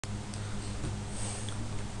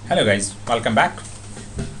Hello guys, welcome back.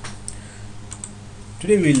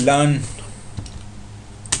 Today we'll learn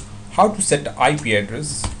how to set IP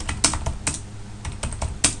address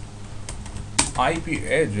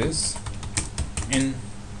in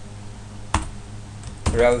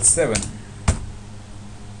RHEL7.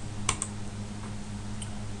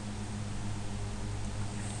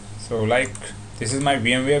 So like this is my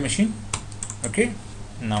VMware machine. Okay,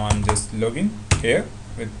 now I'm just logging here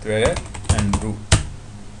with Redhat and root.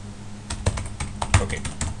 Okay,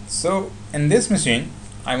 so in this machine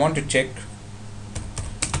I want to check.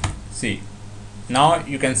 See, now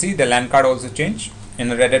you can see the LAN card also changed in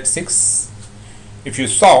Redhat 6. If you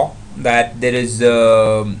saw that there is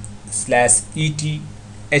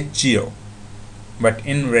 /ETH0, but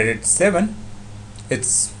in Redhat 7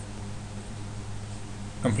 it's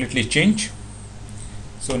completely changed.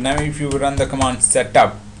 So now if you run the command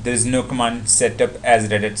setup, there is no command setup as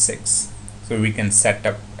Redhat 6, so we can set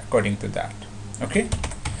up according to that. Okay,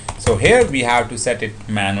 so here we have to set it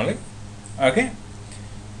manually. Okay,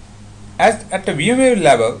 as at the VMware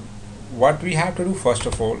level, what we have to do, first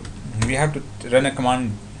of all, we have to run a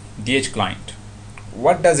command dh client.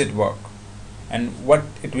 What does it work and what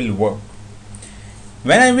it will work?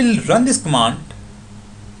 When I will run this command,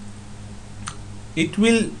 it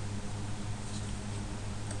will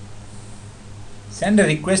send a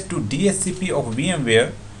request to DHCP of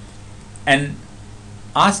VMware and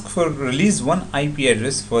ask for release one IP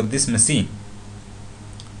address for this machine.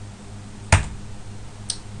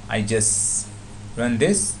 I just run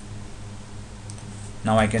this.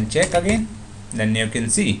 Now I can check again. Then you can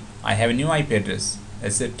see I have a new IP address.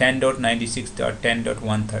 It's a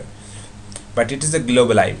 10.96.10.13, but it is a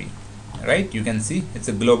global IP, right? You can see it's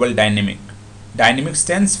a global dynamic. Dynamic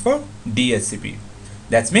stands for DHCP.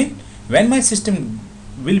 That's mean when my system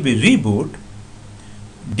will be reboot,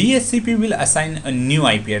 DHCP will assign a new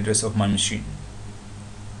IP address of my machine,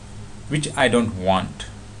 which I don't want.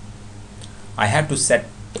 I have to set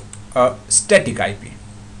a static IP.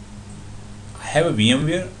 I have a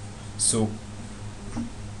VMware, so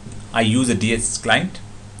I use a DHCP client.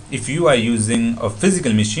 If you are using a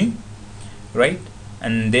physical machine, right,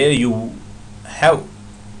 and there you have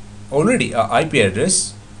already a IP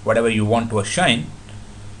address, whatever you want to assign.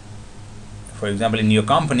 For example, in your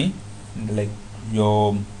company, like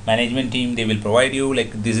your management team, they will provide you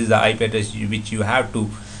like this is the IP address which you have to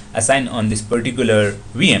assign on this particular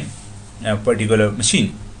VM, particular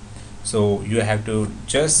machine. So you have to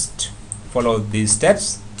just follow these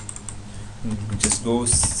steps. Just go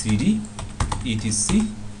cd etc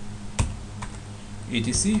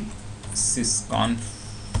sysconf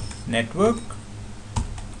network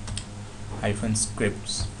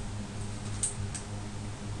 -scripts.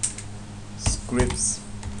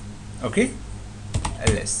 Okay,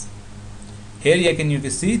 ls. Here you can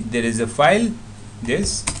see there is a file.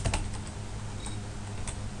 This,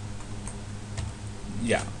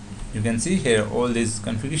 yeah, you can see here all this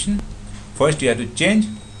configuration. First you have to change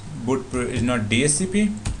boot is not DHCP,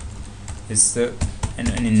 it's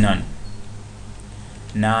none.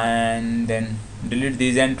 And then delete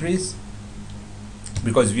these entries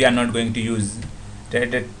because we are not going to use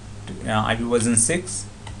Redhat IP version 6.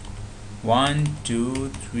 1 2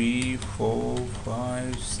 3 4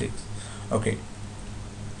 5 6. Okay,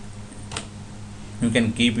 you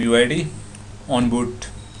can keep UID. On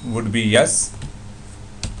boot would be yes.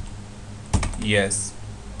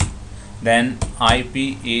 Then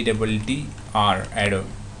IP ADDR adder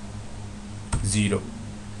 0.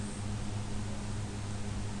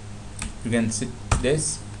 You can set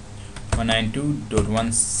this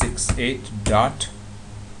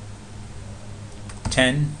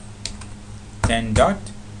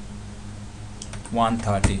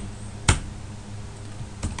 192.168.10.130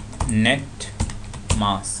 net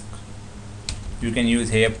mask. You can use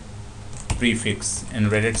here prefix. In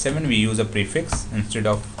Redhat 7 we use a prefix instead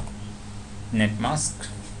of net mask,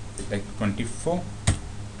 like 24.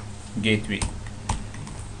 gateway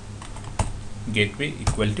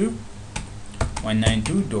equal to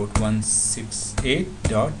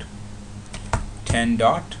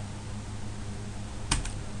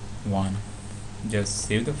 192.168.10.1. just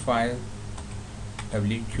save the file.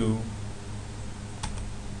 wq,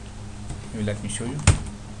 let me show you.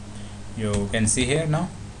 You can see here now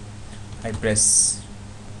I press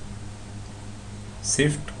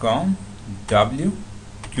shift com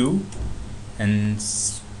wq and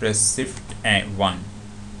press shift 1.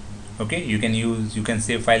 Okay, you can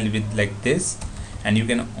save file with like this, and you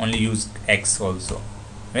can only use X also,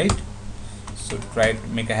 right? So try to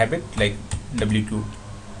make a habit like wq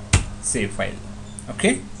save file.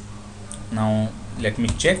 Okay, now let me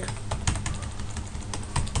check.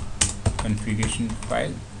 configuration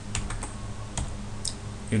file.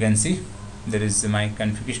 You can see there is my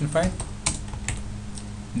configuration file.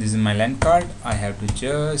 This is my LAN card. I have to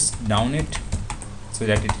just down it so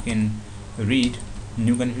that it can read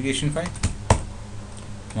new configuration file.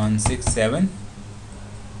 167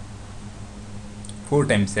 4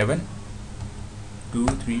 times 7 2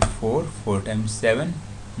 3 4 4 times 7.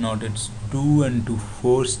 Not it's 2 and 2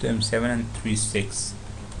 4 times 7 and 3 6.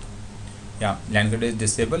 Yeah, LAN card is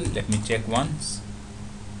disabled. Let me check once.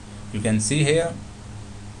 You can see here.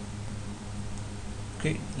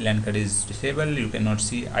 Okay, LAN card is disabled. You cannot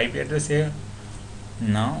see IP address here.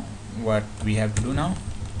 Now what we have to do now,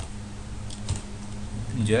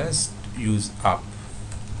 just use up.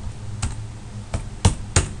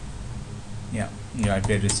 Yeah, your IP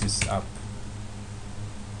address is up.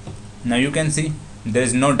 Now you can see there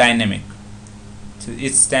is no dynamic, so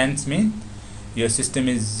it stands mean your system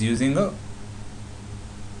is using a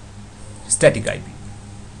static IP.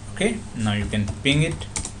 Okay, now you can ping it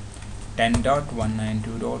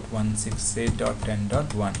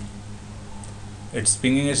 10.192.168.10.1. it's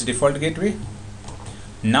pinging its default gateway.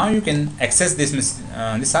 Now you can access this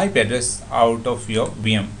this IP address out of your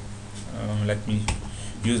VM. Let me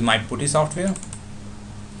use my PuTTY software.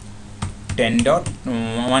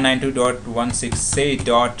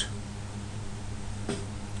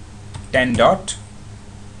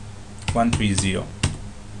 10.192.168.10.130.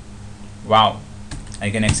 Wow,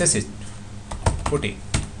 I can access it. PuTTY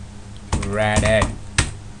Redhat.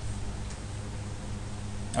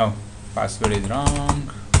 Oh, password is wrong.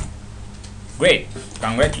 Great,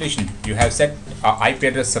 congratulations, you have set our IP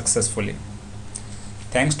address successfully.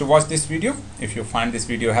 Thanks to watch this video. If you find this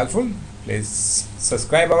video helpful, please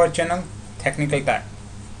subscribe our channel Technical Tech.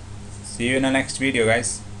 See you in the next video,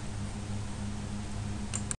 guys.